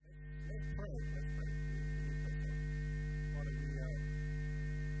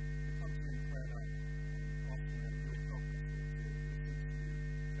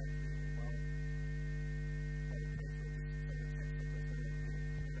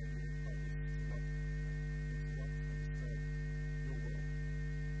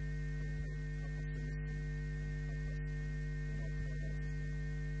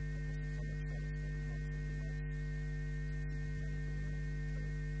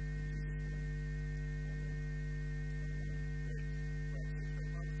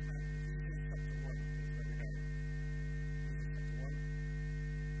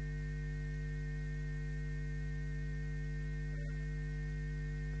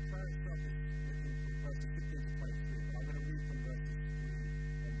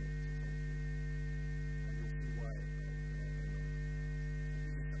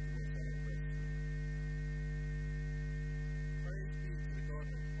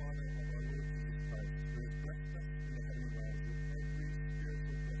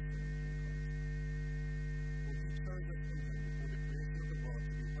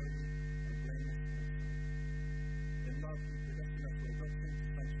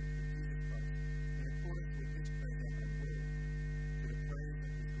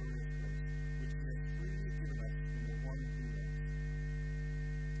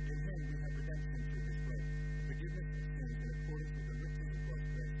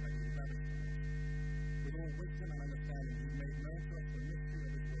wisdom and understanding, He made known to us the mystery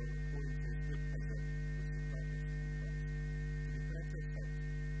of His will according to His good pleasure, which He purposed in Christ, to declare to effect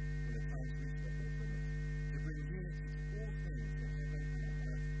when the times reach their fulfillment, to bring unity to all things in heaven and on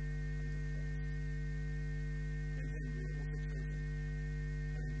earth under Christ. In Him we were also chosen,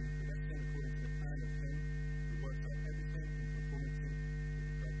 having been predestined according to the plan of Him who works out everything in conformity with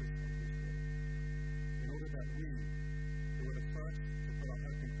the purpose of His will, in order that we, who were the first to put our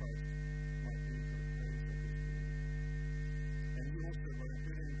hope in Christ, might be for the praise of His glory. And you also were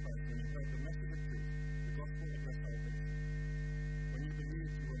included in Christ when you heard the message of truth, the gospel of your salvation. When you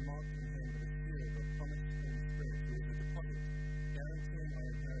believed, you were marked in Him with a seal of the promised Holy Spirit, who is a deposit, guaranteeing our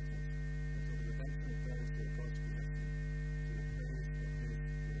inheritance until the redemption of those who are God's possession, to the praise of His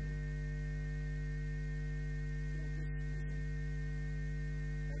glory. For this reason,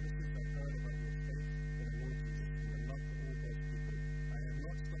 ever since I heard about your faith in the Lord Jesus and the love for all God's people, I have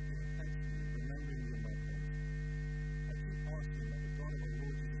not stopped giving thanks to you, remembering you in my prayers. I keep asking that the God of our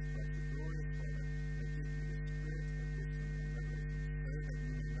Lord Jesus Christ, the glorious Father, may give you the spirit of wisdom and revelation, so that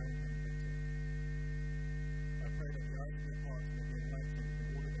you may know Him better. I pray that the eyes of your heart may be enlightened, in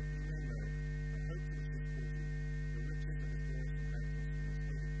order that you may know the hope to which He has called you, the riches of His glorious inheritance in His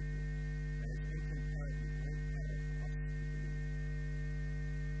holy people, and His incomparably great power for us who believe.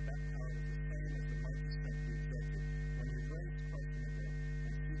 That power is the same as the mighty strength He exerted when He raised Christ from the dead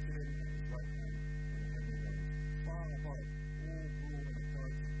and seated Him at His right hand in the heavenly realms, far above all rule and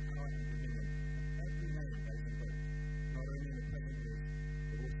authority, power and dominion, and every name that is invoked, not only in the present years,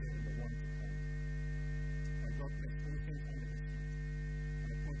 but also in the one to come. And God placed all things under His feet, and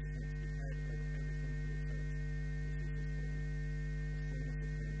appointed Him to be head over everything for the church, which is His body, the fullness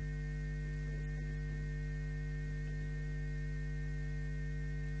of Him, which fills everything in every way.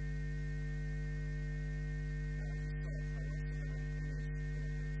 Now, as we start, I want us to have an image in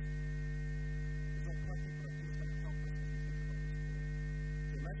our heads. It's not perfect, but I think it's going to help us as we think about this story.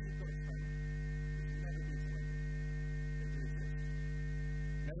 So imagine you've got a friend who's never been to London. They do exist.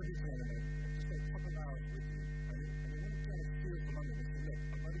 Never been to London. They've just got a couple of hours with you. And they want to get a feel for London. They say, look,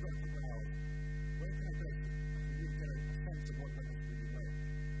 I've only got a couple of hours. Where can I go? I can really get a sense of what London's really like.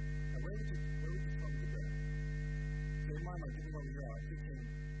 Now, where would you come to go? So in my mind, given where we are, I'm thinking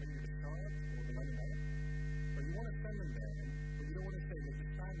maybe the Shard or the London Eye. But you want to send them there, but you don't want to say, look,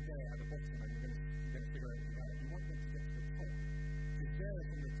 just stand there at the bottom and you're going to figure everything out. You want them to get to the top. Because there,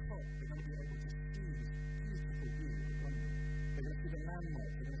 from the top, they're going to be able to see this beautiful view of London. They're going to see the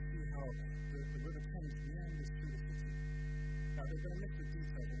landmarks. They're going to see how the River Thames meanders through the city. Now, they're going to miss the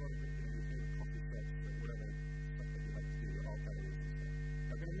details. A lot of it, your favorite coffee shops or whatever stuff that you like to do with art galleries and stuff.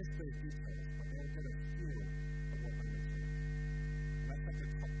 They're going to miss those details, but they'll get a feel of what London's like. And that's like a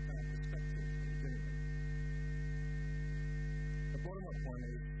top-down perspective of beginning with. The bottom-up point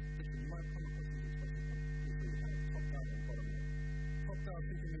is, listen, you might come across these expressions from people who have top-down and bottom-up. Top-down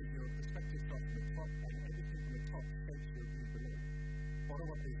simply means your perspective starts from the top, and everything from the top shapes your view below.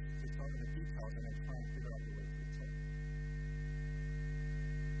 Bottom-up is to start with the details and then try and figure out your way to the top.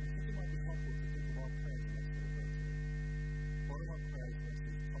 I think it might be helpful to think of our prayers in that sort of way today. Bottom-up prayers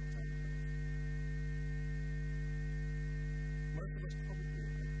versus top-down prayers. Most of us probably,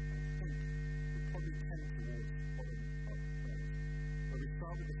 I think, we probably tend towards bottom-up prayers, where we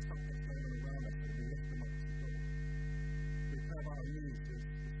start with the stuff that's going on around us and we lift them up to God. We pray about our needs,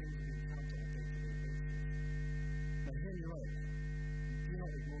 the things we encounter on a day-to-day basis. Now, hear me right. Do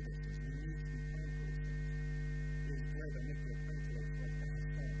not ignore this, because we need to be praying for these things. It is great that Nicola prayed for those things. That's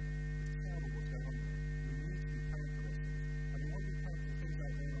fair. It's terrible what's going on there. We need to be praying for those things. And we want to be praying for things that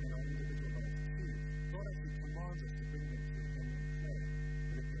are going on in our individual lives too. God actually commands us to bring them to Him in prayer.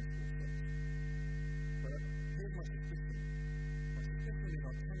 Philippians 4:6. But here's my suspicion. My suspicion is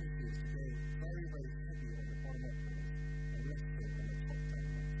our tendency is to go very, very heavy on the bottom-up prayers and less so on the top-down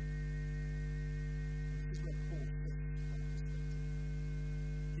ones. And this is where Paul fits that perspective.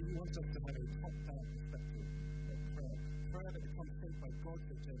 He wants us to have a top-down perspective of prayer. Prayer that becomes shaped by God's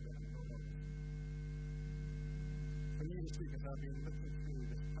agenda and not ours. For me this week, as I've been looking through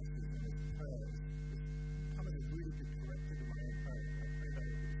this passage and this prayer, it's come as a really good corrective in my own prayer. I pray that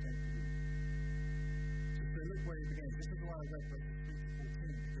it will be the same for you. So look where he begins. This is why I read verses 3 to 14,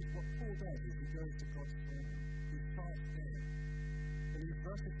 because what Paul does is he goes to God's throne. He starts there. In these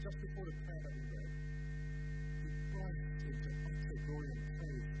verses just before the prayer that we read, he bursts into utter glory and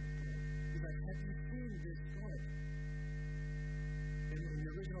praise of God. He's like, have you seen this God? In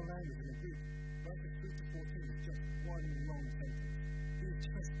the original language, in the Greek, verses 3 to 14 is just one long sentence. He's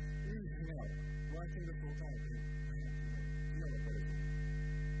just oozing out, writing this all down, saying, you know what God is doing.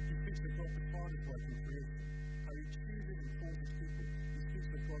 He speaks of God the Father's work in creation, how He chooses and calls His people. He speaks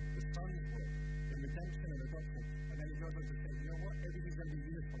of God the Son's work in the redemption and adoption. And then he goes on to say, you know what? Everything's going to be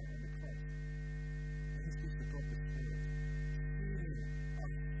unified on the cross. And he speaks of God the Spirit, sealing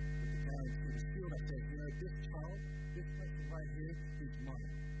us with the guarantee, the seal that says, you know, this child, this person right here, he's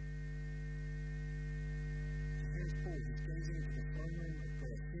mine. So here's Paul, he's gazing into the throne room of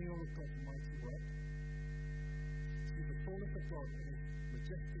God, seeing all of God's mighty work. Sees the fullness of God in his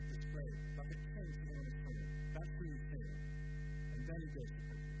majestic display, like a king sitting on his throne. That's who he's seeing. And then he goes to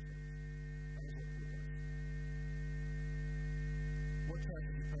pray for the church. That is what Paul does. What church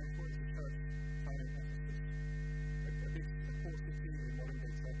is he praying for? It's the church found in Ephesus, a big port city in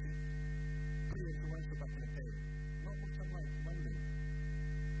modern-day Turkey. Pretty influential back in the day. Not much unlike London.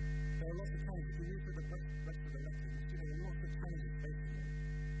 There are lots of times, if you read through the rest of the letter, you see there are lots of challenges facing them.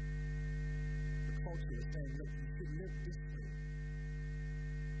 The culture is saying, look, you should live this way.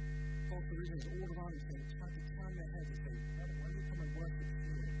 False religions all around us saying, trying to turn their heads and say, why don't you come and worship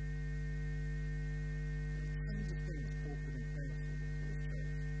here? There are tons of things Paul could be praying for the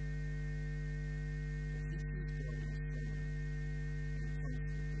church. But he sees God in his throne and he comes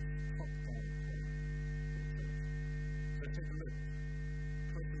with this top-down prayer for the church. So take a look.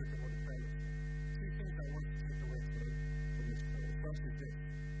 Closer look at what the prayer looks like. Two things I want to take away from this prayer. The first is this.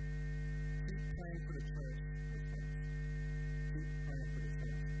 Keep praying for the church with faith. Keep praying for the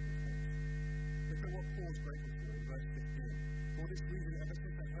church with faith. Look at what Paul's grateful for in verse 15. For this reason, ever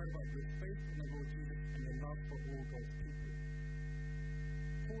since I heard about your faith in the Lord Jesus and your love for all God's people.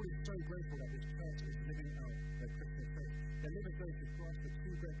 Paul is so grateful that his church is living out their Christian faith. They live as those who grasp the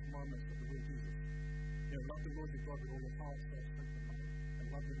two great commandments of the Lord Jesus. You know, love the Lord your God with all your heart, soul, strength, and mind, and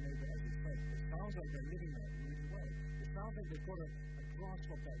love your neighbor as yourself. It sounds like they're living that really well. It sounds like they've got a grasp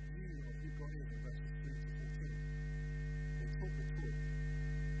of that view of who God is in verses 3 to 14. They talk the talk,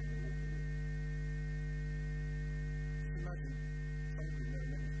 and they walk the walk. Just imagine some of you never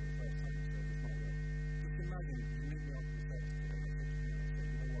met me for the first time, so it's not well. Just imagine you meet me after the service today, and I said to you,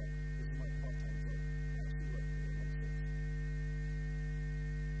 you know what, this is my part-time job. I actually work for my church.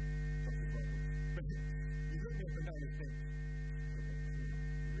 Dr. Bible. But you look me up and down and think,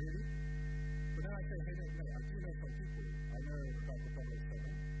 really? But then I say, hey, no, I do know some people. I know a guy called 007,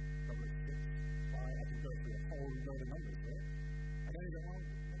 006, 5, I can go through a whole load of numbers, right? And then you go, well,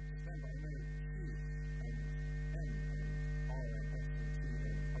 not just them, but I know Q and M and R and S and T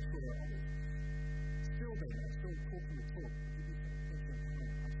and I'm sure there are others. Still then, I'm still talking the talk. If you do some question,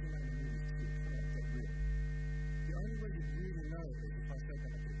 I'm still not in the movies too, kind of get real. The only way you really know is if I say,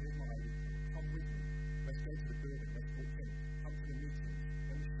 okay, here's my idea, come with me, let's go to the building, let's walk in, come to the meeting,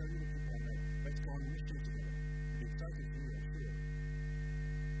 let me show you the people I know, let's go on a mission together. You'll be excited for you, I'm sure.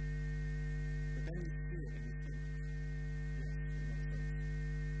 But then you see it and you think, yes, it makes sense.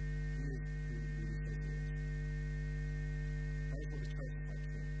 He is who he really says he is. That is what the church is like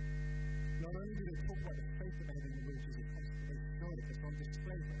here. Not only do they talk about the faith that they have in the Lord Jesus Christ, but they show it. It's on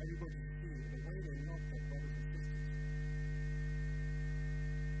display for everybody to see the way they love their brothers and sisters.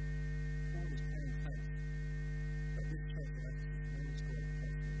 Paul is praying thanks that this church of Ephesus knows God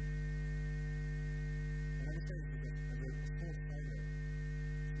personally. And let me say this as a small side note.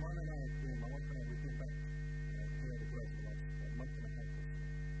 Mine and I, my wife and I, we've been back here at the Grove for the last month and a half or so.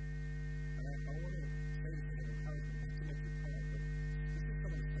 And I want to say this as an encouragement, not to make you proud, but this is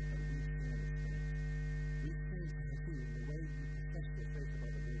some of the stuff that we've seen and experienced. We've seen the way you profess your faith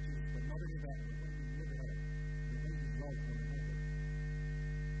about the Lord Jesus, but not only that, the way you live it out, the way you love one another.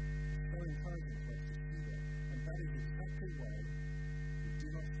 It's so encouraging for us to see that. And that is exactly why we do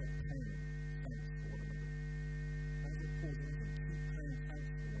not stop praying thanks for one another. That is what Paul does, and keep praying thanks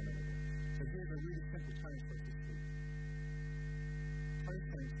for one another. So here's a really simple challenge for us this week. Pray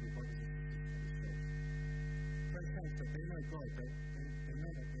thanks for your brothers and sisters of the church. Pray thanks that they know God, they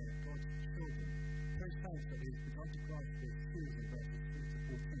know that they are God's children. Pray thanks that they've begun to grasp their skills in verses 3 to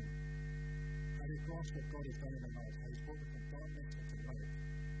 14. How they grasp what God has done in their lives, how He's brought them from darkness into light,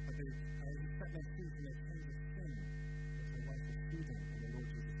 how He's set them free from their chains of sin into a life of freedom in the Lord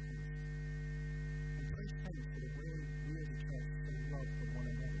Jesus Christ. And pray thanks for the way we as a church show love for one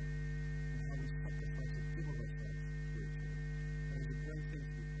another and how we sacrifice and give of ourselves to each other. That is a great thing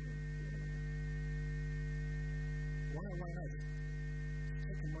to be praying for one another. Why right now? Just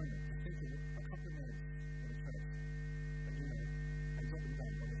take a moment to think of a couple of names in the church that you know and jot them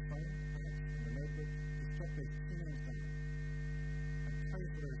down on your phone, perhaps in the notebook. Just jot those two names down and pray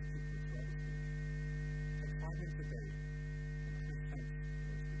for those people throughout this week. Take 5 minutes a day and pray thanks for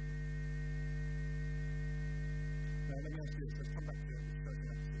those people. Now let me ask you this. Let's come back to this church in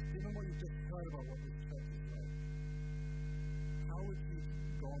Ephesus. Given what you've just heard about what this church is like, how would you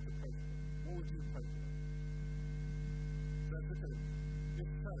go on to pray for them? What would you pray for them? So let's look at it.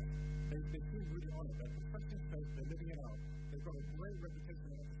 This church, they they seem really honest. They're professing faith, they're living it out. They've got a great reputation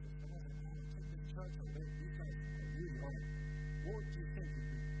in Ephesus. And I was like, oh, take this church on. These guys are really honest. What do you think would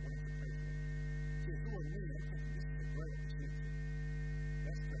be one of the praise for? So if you were me, I'm thinking this is a great opportunity.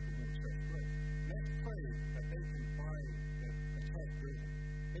 Let's pray for more church growth. Let's pray that they can buy a church building.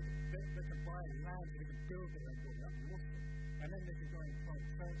 They can buy land, they can build their own building. That'd be awesome. And then they can go and plant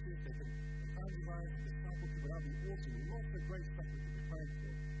churches, they can evangelize and disciple people. That'd be awesome. Lots of great stuff we could be praying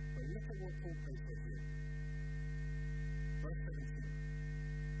for. But look at what Paul prays for here. Verse 17.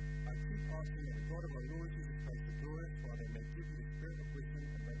 I keep asking that the God of our Lord Jesus Christ, the glorious Father, may give you the spirit of wisdom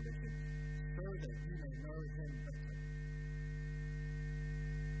and revelation, so that you may know him better.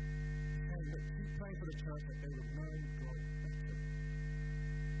 He's saying, look, keep praying for the church that they would know God better.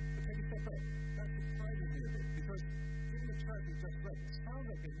 But take a step back. That's surprising me a bit, because given the church is just read, it sounds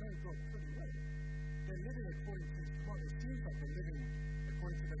like they know God pretty well. They're living according to his command. It seems like they're living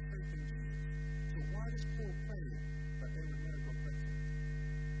according to their faith in Jesus. So why does Paul pray that they would know God better?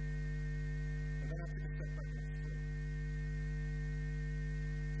 And then I take a step back and ask, do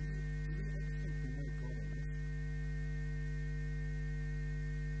we ever think we know God on this?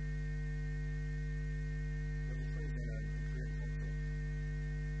 There's a phrase in Korean culture.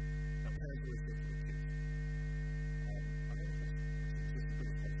 Our parents always say to the kids, I don't know if it's just a bit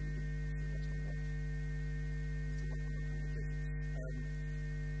of culture, you can watch my wife. It's a wonderful conversation.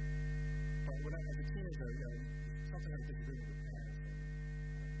 But when I was a teenager, something I had disagreement with parents, and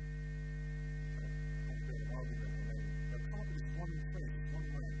had a bit of an argument, and then they'll come up with this one phrase, this one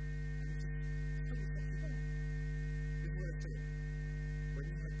line, and it's just really sets you down. This is what it says. When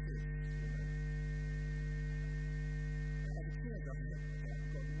you have kids, you know. As a teenager, I'm like, okay,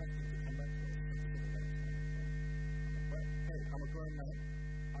 I've got nothing to come back to. But hey, I'm a grown man.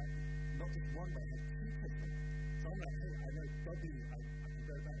 Not just one, but I have two kids. So I'm like, hey, I know double, I can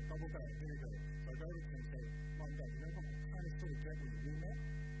go back, double back, here we go. So I go over to him and say, Mom, Dad, you know what? I kind of sort of get what you mean there.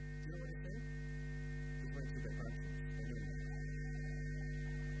 Do you know what I'm saying? Just wait till they grandkids. They know that.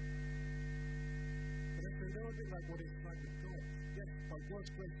 But it's a little bit like what it's like with God. Yes, by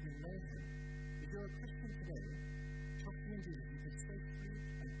God's grace we know him. If you're a Christian today, trusting in Jesus, you can stay free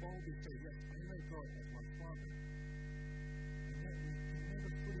and boldly say, yes, I know God as my Father. And yet we can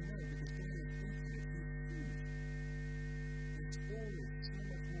never fully know because God is infinite, he is huge. There's always so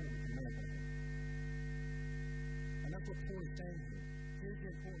much more we can know about him. And that's what Paul is saying here. Here's the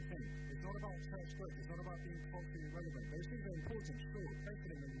important thing. It's not about church growth. It's not about being culturally relevant. Those things are important, sure. Pray for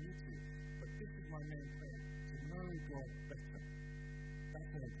them when you need to. But this is my main prayer, to know God better. That's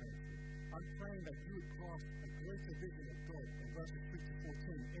what I'm praying for. I'm praying that you would grasp a greater vision of God in verses 3 to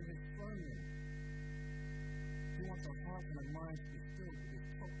 14 in his throne room. He wants our hearts and our minds to be filled with his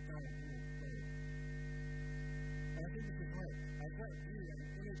top-down view of God. And I think this is right. As that view and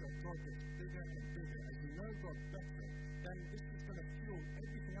image of God gets bigger and bigger, as you know God better, then this is going to fuel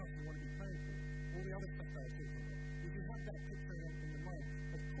everything else you want to be praying for. All the other stuff that I was talking about. If you have that picture in your mind,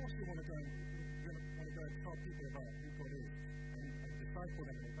 of course you want to go and tell people about who God is and disciple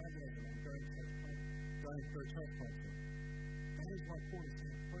them and evangelize them and go to church planting. That is why Paul is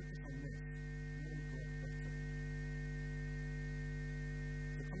saying, focus on this. Know God better.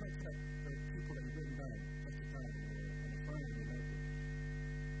 So come back to the people that you've written down, touch it down on the phone and your notebook.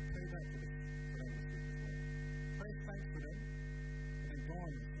 Pray that for them this week as well. Pray thanks for them, and then go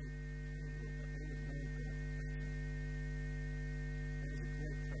on and say, that they would know God better. It is a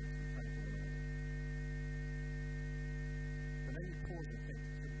great prayer to be thankful for them. And then you pause and think,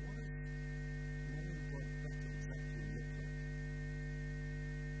 so what does knowing God better exactly look like?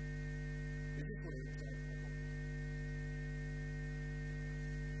 Is it what it is like before?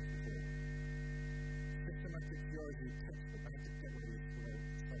 Systematic theology textbook, I have to get what it is for my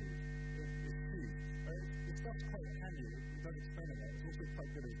studies. It's huge. The stuff's quite handy. It does explain a lot. It's also quite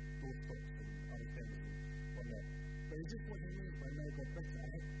good at doorstops and other things and whatnot. But is this what he means by know God better? I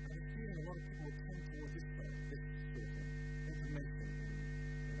have a feeling a lot of people will tend towards this side, this sort of thing. Information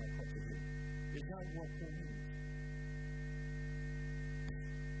in our culture. Is that what Paul means?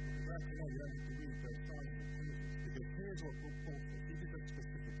 Because after all, you don't have to read those signs and promises. Because here's what Paul says. He gives us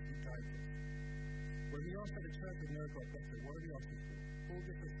specifics. He guides us. When we ask that the church would know God better, what are we asking for? Paul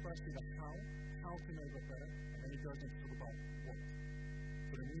gives us firstly the how to know God better, and then he goes on to talk about what.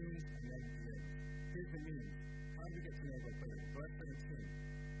 So the means and then the end. Here's the means. How do we get to know God better? Verse 17.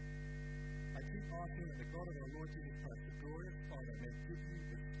 I keep asking that the God of our Lord Jesus Christ, the glorious Father, may give you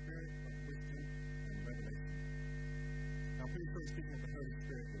the spirit of wisdom and revelation. Now, please don't speaking of the Holy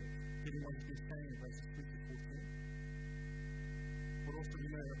Spirit here, given what he's been saying in verses 3 to 14. But also, we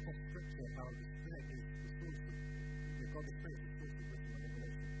know across Scripture how the Spirit is the source of, God the Spirit is the source of wisdom and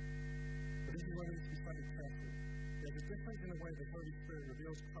revelation. study carefully, there's a difference in the way the Holy Spirit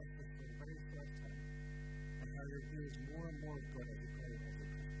reveals Christ for the very first time and how he reveals more and more of God as he grows as a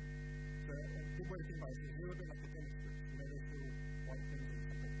Christian. So a good way to think about it is a little bit like the chemistry. You know those little white things and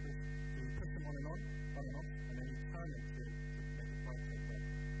something cool. So you push them on and off, and then you turn them to make it brighter and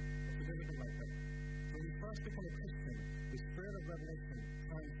brighter. It's a little bit like that. So when you first become a Christian, the Spirit of revelation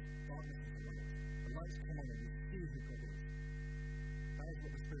turns darkness into light. The lights come on and you see who God is. That is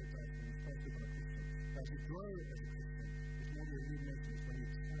what the Spirit does when you first become a Christian. But as you grow as a Christian, it's more the illumination. It's when you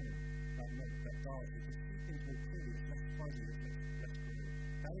turn that dark. You can see things more clearly. It's less fuzzy. It's less clear.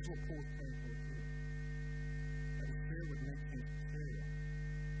 That is what Paul's praying for here. That the Spirit would make things clearer.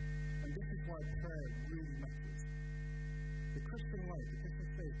 And this is why prayer really matters. The Christian life, the Christian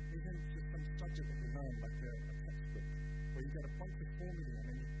faith, isn't just some subject that you learn like a textbook, where you get a bunch of formulas and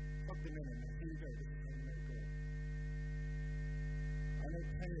then you plug them in and then here you go, this is how you know God. I know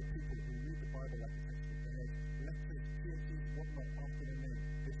plenty of people who read the Bible like a textbook. They have lectures, PhDs, whatnot after their name.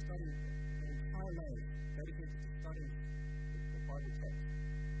 They study their entire life dedicated to studying the Bible text.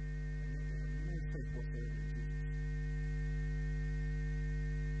 And yet they have no faith whatsoever in Jesus.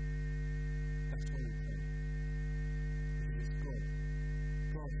 That's why we pray. Because it's God.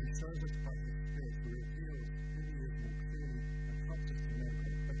 God who shows us about His Spirit, who reveals who He is more clearly and helps us to know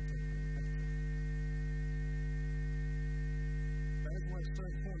God better and better. That is why it's so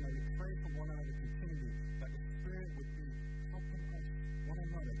important that we pray for one another continually, that the Spirit would be helping us, one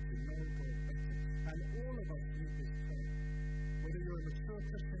another, to know God better. And all of us need this prayer. Whether you're a mature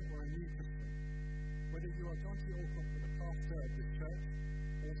Christian or a new Christian, whether you are John T. Alcott for the pastor of this church,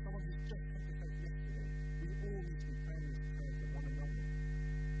 or someone who's just come to faith yesterday, we all need to be praying this prayer for one another.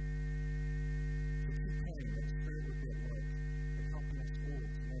 So keep praying that the Spirit would be at work and helping us all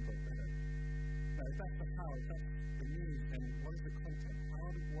to know God better. Now, if that's the how, if that's the means, then what is the content?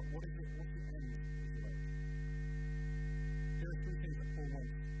 What is it? What's the end, if you like? There are three things that Paul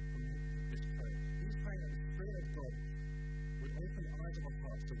wants from this prayer. He's praying that the Spirit of God would open the eyes of our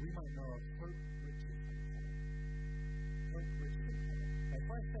hearts so we might know our hope, riches, and power. Hope, riches, and power. Now, if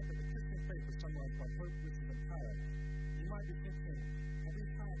I said that the Christian faith was summarized by hope, riches, and power, you might be thinking, have we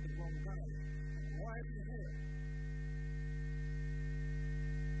found the wrong guy? Why is he here?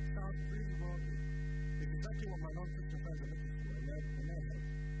 Sounds really worldly. It's exactly what my non-Christian friends are looking for in their hope.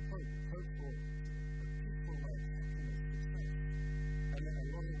 Hope for a peaceful life, happiness, success. And then a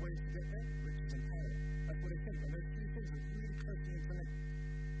lot of ways to get there, riches and power. That's what they think. And those three things are really closely interlinked.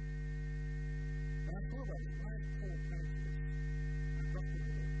 And I thought about it. Why is Paul praying for this? I wrestled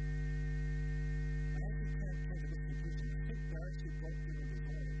with it. And as we came to this conclusion, I think they're actually God-given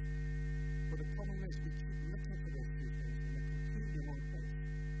desires. But the problem is we keep looking for those three things in a completely wrong place.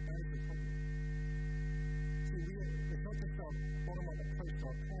 That is the problem. See, it's not just our bottom of the place to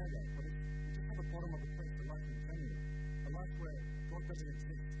our prayer life, but we just have a bottom of the place to life in general. A life where God doesn't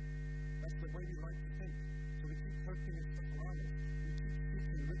exist. That's the way we like to think. So we keep hoping in stuff around us. We keep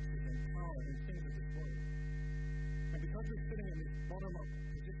seeking riches and power and things of this world. And because we're sitting in this bottom up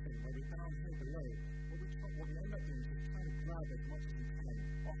position where we're down here below, what we end up doing is just trying to grab as much as we can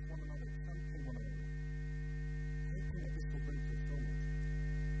off one another, tempting one another, hoping that this will bring fulfillment.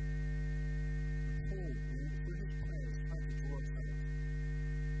 Paul, through his prayer, is trying to draw us out.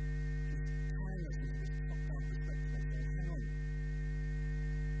 He's tying us into this top-down perspective and saying, hang on.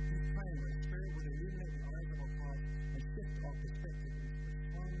 He's praying that the Spirit would illuminate the eyes of our hearts and shift our perspective into the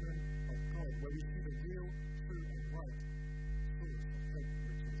throne of God, where we see the real, true, and right source of hope,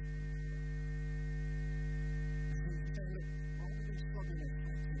 riches, and power. And he's saying, look, rather than struggling and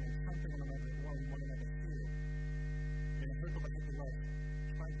fighting and stamping on one another here, in the hope of a happy life,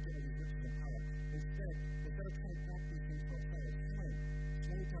 trying to get all these riches and power, instead of trying to grab these things for ourselves, come on,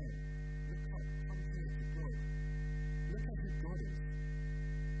 slow down, look up, come here to God. Look at who God is.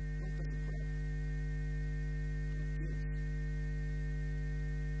 God doesn't grab. God gives.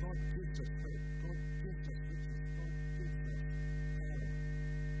 God gives us hope. God gives us riches. God gives us power.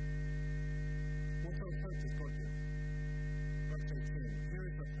 What sort of hope does God give? Verse 18. Here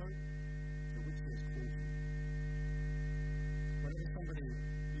is the hope to which He has called you. Whenever somebody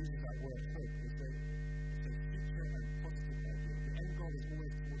uses that word hope, it's a future and positive idea. The end goal is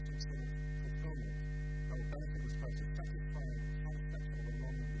always towards some sort of fulfillment that will benefit this person, satisfying the satisfaction of a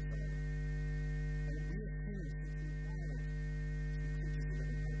longing desire. And we as humans think we are to be creatures who live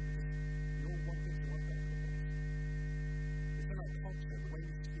in hope because we all want things to work out for the best. It's in our culture, the way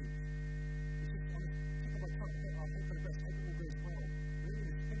we speak. It's just honest. Think about our hope for the best, hope it all goes well. We don't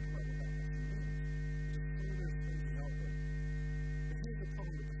really think about what that actually means. We just throw those things out there. But here's the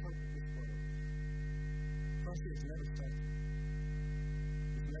problem with the hope of this world.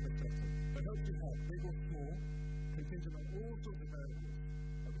 The hopes we have, big or small, contingent on all sorts of variables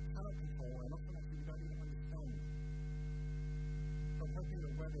that we cannot control and often actually we don't even understand. So I'm hoping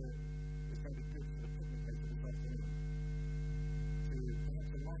the weather is going to be good for the picnic place this afternoon. To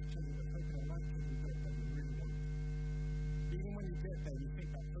perhaps a life-changing, but hoping a life-changing book that we really want. Even when you get there, you think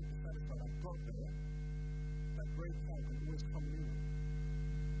that hope is satisfied. I've got there. That great time can always come new.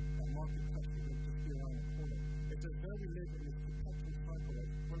 That market touch will just be around the corner. It's as though we live in this perpetual cycle of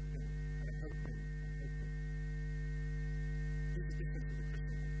hoping and hoping and hoping. Here's the difference with the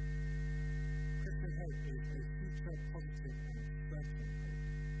Christian hope. Christian hope is a future positive and certain hope.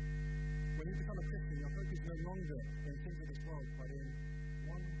 When you become a Christian, your hope is no longer in things of this world, but in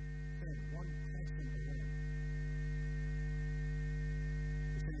one thing, one person alone.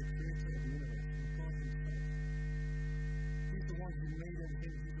 It's in the Creator of the universe, in God Himself. He's the one who made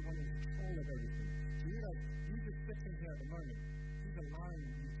everything. He's the one in control of everything. So you realize, you just sitting here at the moment, He's allowing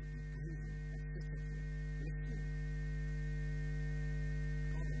you to be breathing and physically listening.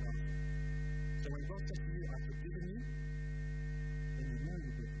 God allows it. So when God says to you, I've forgiven you, then you know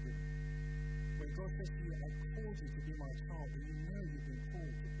you've been forgiven. When God says to you, I've called you to be my child, then you know you've been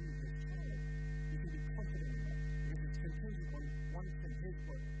called to be His child. You can be confident in that, because it's contingent on one thing, His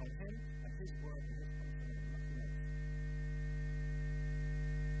word, on Him and His word and His punishment and nothing else.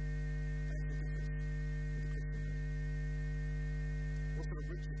 That's the difference with the Christian hope. What sort of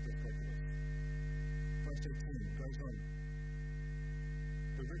riches does God give us? Verse 18 goes on.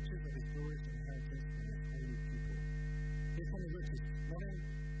 The riches of His glorious inheritance in His holy people. Here's one of the riches, not in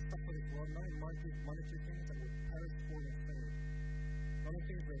stuff of this world, not in monetary things that will perish, fall, and fade. Not in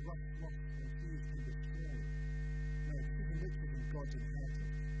things that rust, moth, and thieves can destroy. No, this is the riches in God's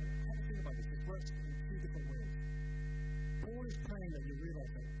inheritance. Have a think about this. This works in two different ways. Paul is praying that you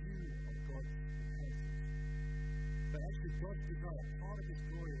realize that you are God's inheritance. That actually God's desire, part of His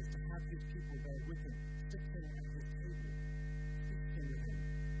glory, is to have His people there with Him, sitting at His table, feasting with Him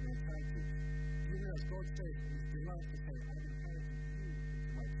in eternity. You realize God says in His delight to say, I've inherited you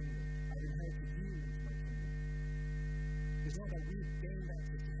into my kingdom. I've inherited you into my kingdom. It's not that we've gained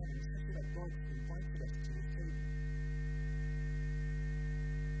access to heaven, it's actually that God invited us to His table.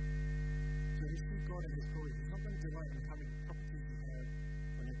 So we see God in His glory. He's not going to delight in how many properties you have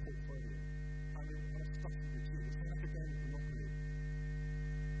on your portfolio, how much stuff you achieve. It's not like a game of Monopoly.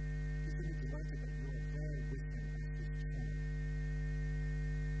 He's going to be delighted that you are there with Him as His child.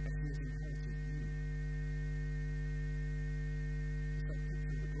 That He has inherited you. It's that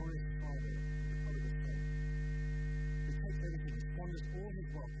picture of the glorious Father and the prodigal Son. He takes everything, He squanders all His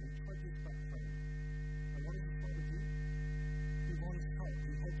wealth, and He trudges back home. And what does His Father do? He wants help.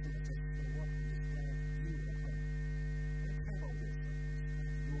 He helps Him and says, you know what? I'm just glad you are home. Don't care about this.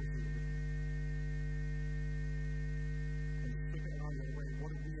 You're here with me. And you flip it around the other way. What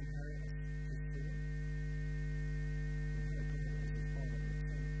do we inherit as His children? We inherit God as His Father and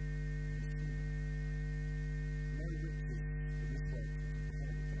return His kingdom. No riches in this world can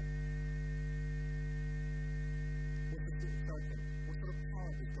compare with that. What's the third thing? What sort of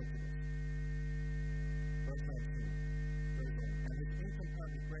power does God give us? Verse 19 goes on. And His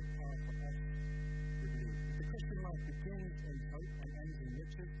incomparably great power for us who believe. The Christian life begins in hope and ends in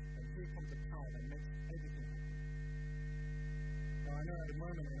riches, and here comes a power that makes everything happen. Now I know at the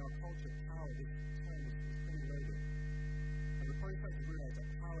moment in our culture, power, this term is pretty loaded. And we're probably starting to realize that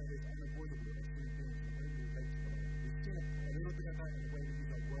power is unavoidable as human beings in the way we relate to one another. We've seen a little bit of that in the way we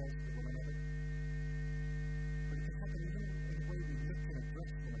use our words with one another. But it can happen even in the way we look and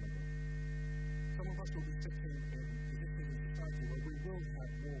address one another. Some of us will be sitting in positions in society where we will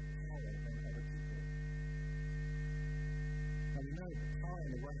have more power than other people. And we know that power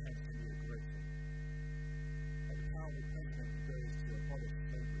in the White House can be a great thing. Like the power of the president who goes to abolish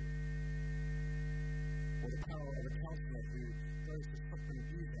slavery. Or the power of a counselor who goes to stop an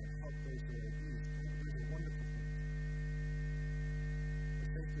abuser and help those who are abused. Those are wonderful things. The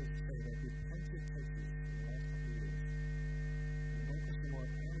safety is to say there have been plenty of cases in the last couple of years in the non-Christian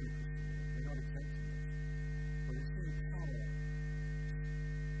world and in the Christian world. They're not exempt from this. But we've seen power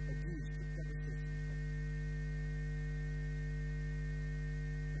abused with devastation.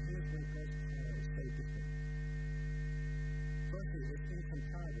 And here's where God's power is so different. Firstly, it's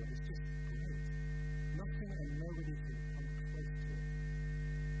incomparable. It's just great. Nothing and nobody can come close to it.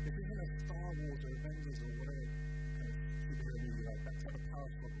 This isn't a Star Wars or Avengers or whatever kind of superhero movie like that type of power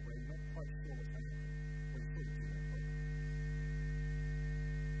struggle where you're not quite sure what's going to happen. Well, you sort of do that, right?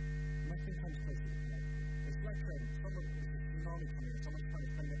 Nothing comes close to the power. It's like there's a tsunami coming and someone's trying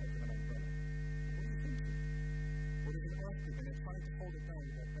to fend it off with an umbrella. What are you thinking? Or there's an earthquake and they're trying to hold it down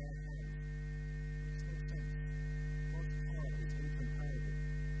with their bare hands. It makes no sense. God's power is incomparable. And His incomparably great power for us, we believe. The Christian life begins in hope and ends in riches, and here comes a power that makes everything happen. Now I know at the moment in our culture, power is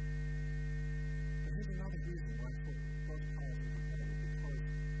another reason why I thought God's power is incredible, because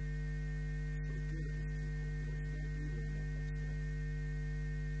for the good of his people, there is no evil in it whatsoever.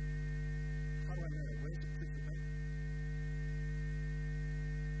 How do I know? Where's the proof of that?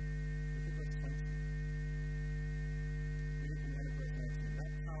 Look at verse 20. Read from the end of verse 19.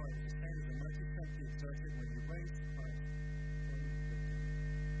 That power is the same as the mighty strength he exerted when he raised Christ from the dead.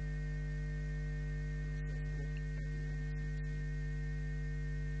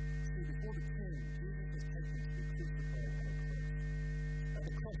 Before the tomb, Jesus was taken to be crucified on a cross. At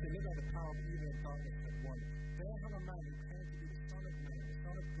the cross, they lived out the power of evil and darkness had won. There hung a man who claimed to be the Son of Man, the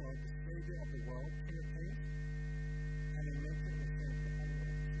Son of God, the Savior of the world, King of Kings, and he made it himself the whole of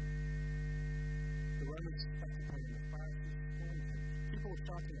the truth. The Romans spat upon him, the Pharisees scorned him. People were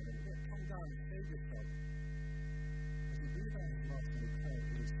shouting at him, "Come down and save yourself." As he breathed out his last and declared,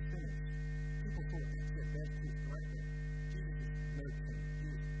 "It is finished," people thought, "That's it, there's proof right there. Jesus is no king.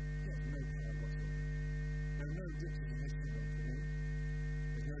 No power whatsoever. There are no riches in this kingdom for me.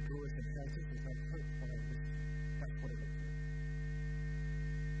 There's no glorious inheritance. There's no hope for my mission. That's what it looks like.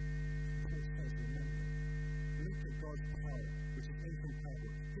 Paul says, remember, look at God's power, which is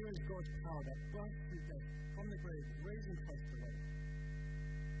incomparable. Here is God's power that burst through death from the grave, raising Christ to life.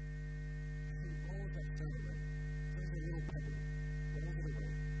 And he rolls that stone away. There's a little pebble, rolls it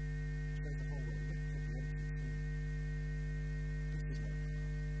away, shows the whole world. Look at the empty tomb. This is my power.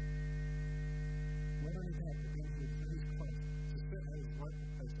 Not only that, but then he raised Christ to sit at his rightful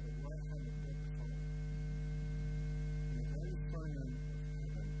place at the right hand of God the Father. And the very throne of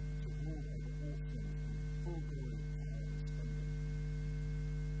heaven to rule over all things in full glory, power, and splendor.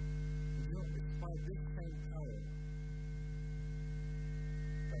 And you know, it's by this same power,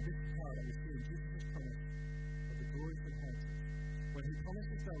 that we see in Jesus' promise of the glorious inheritance, when he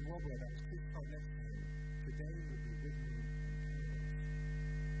promises that robber that was crucified next to him, today will be with me.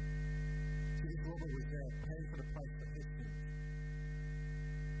 This robber was there, paying for the price for his sins.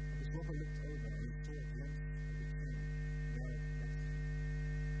 And this robber looked over and he saw a glimpse of the king now next to him.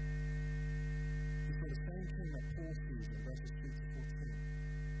 He saw the same king that Paul sees in verses 3 to 14.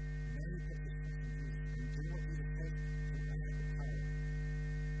 And now he puts his trust in Jesus. And do you know what Jesus says? I have the power.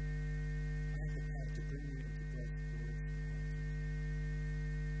 I have the power to bring you into God's glorious inheritance.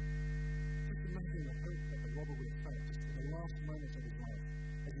 Just imagine the hope that the robber would have felt just in the last moments of his life.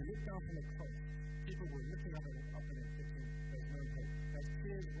 As he looked down from the cross, people were looking up at him and thinking, there's no hope. As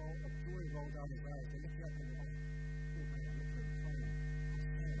tears of joy roll down his eyes, they're looking up and they're like, oh man, look at him crying. How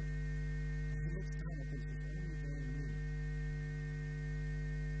sad. And he looks down and thinks, it's only going me.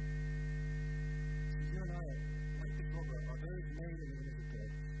 So you and I, like this robber, are those made in the image of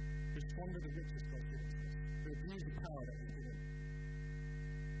God, who squander the riches God's given to us, who abuse the power that he's given.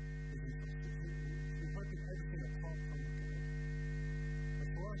 We hope in everything apart from God.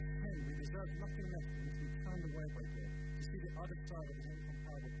 For us, sin, we deserve nothing less than to be turned away by God, to see the other side of his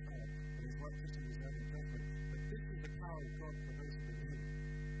incomparable power and his righteous and deserving judgment. But this is the power of God for those who believe.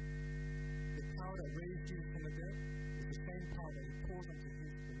 The power that raised Jesus from the dead is the same power that he pours onto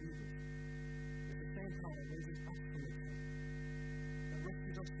his believers. It's the same power that raises us from the dead, that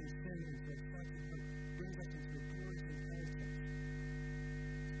rescues us from sin into a certain hope, brings us into a glorious inheritance.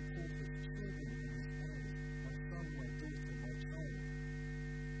 He calls us children in his eyes, my son, my daughter, my child.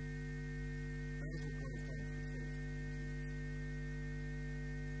 That is what God has done for faith.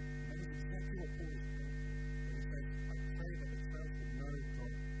 And that is exactly what Paul is praying for. When he says, I pray that the church would know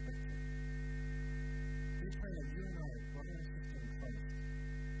God better. He's praying that you and I, brother and sister in Christ,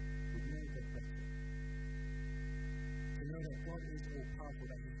 would know God better. To know that God is all powerful,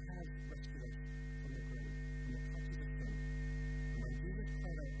 that he has rescued us from the grave, from the clutches of sin. And when Jesus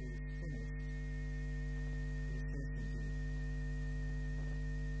prayed out, it was finished. It was finished indeed.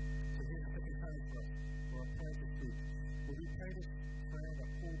 So here's a second time for us, for our prayer this week. Will we pray this prayer that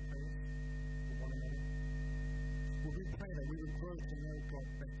Paul prays for one another? Will we pray that we would grow to know God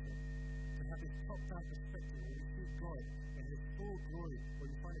better, to have this top-down perspective where we see God in his full glory, where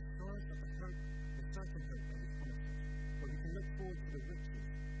we find assurance of the hope, the certain hope that he's promised us, where we can look forward to the riches,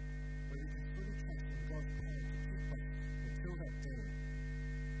 where we can fully trust in God's power to keep us until that day,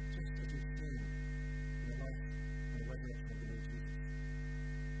 just as we've seen in the life and the resurrection of the Lord Jesus.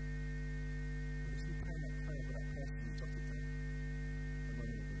 When we pray that prayer for that person you jotted down a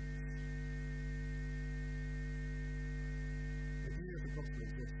moment ago. The beauty of the gospel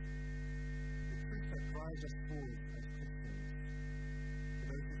is this: the truth that drives us forward as Christians, for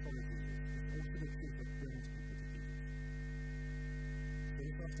those who follow Jesus, is also the truth that brings people to Jesus. So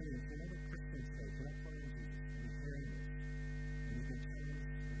this afternoon, if you're not a Christian today, if you're not following Jesus, and you're hearing this, and you've been challenged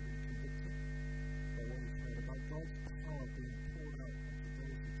and been convicted by what you've heard about God's power being poured out onto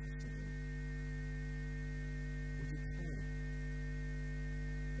those who trust in him,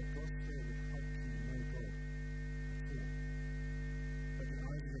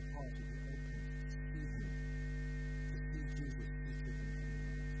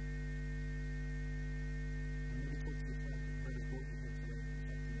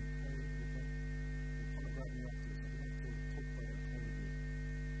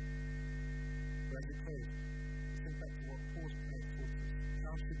 prayers, think back to what Paul's prayers taught us.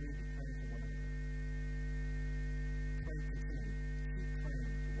 How should we be praying for one another? Pray continually. Keep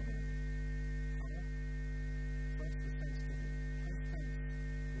praying for one another. How? First, with thanksgiving. Pray thanks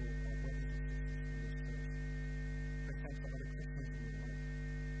for our brothers and sisters in this church. Pray thanks for other Christians in your life.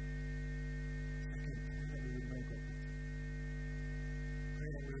 Second, pray that we would know God better. Pray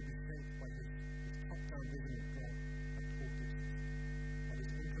that we would be saved by His top-down vision of God that Paul gives us. By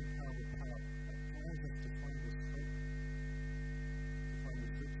His incomparable power that calls us to find His hope, to find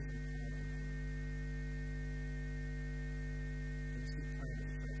His riches and power in Him. Let's keep praying as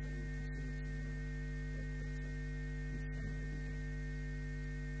a church that we will continue to know God better each and every day.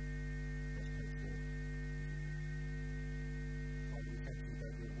 Let's pray together. Father, we thank you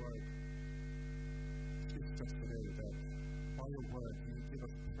that your word teaches us today that by your word you give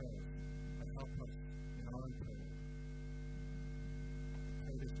us prayers that help us in our own prayers.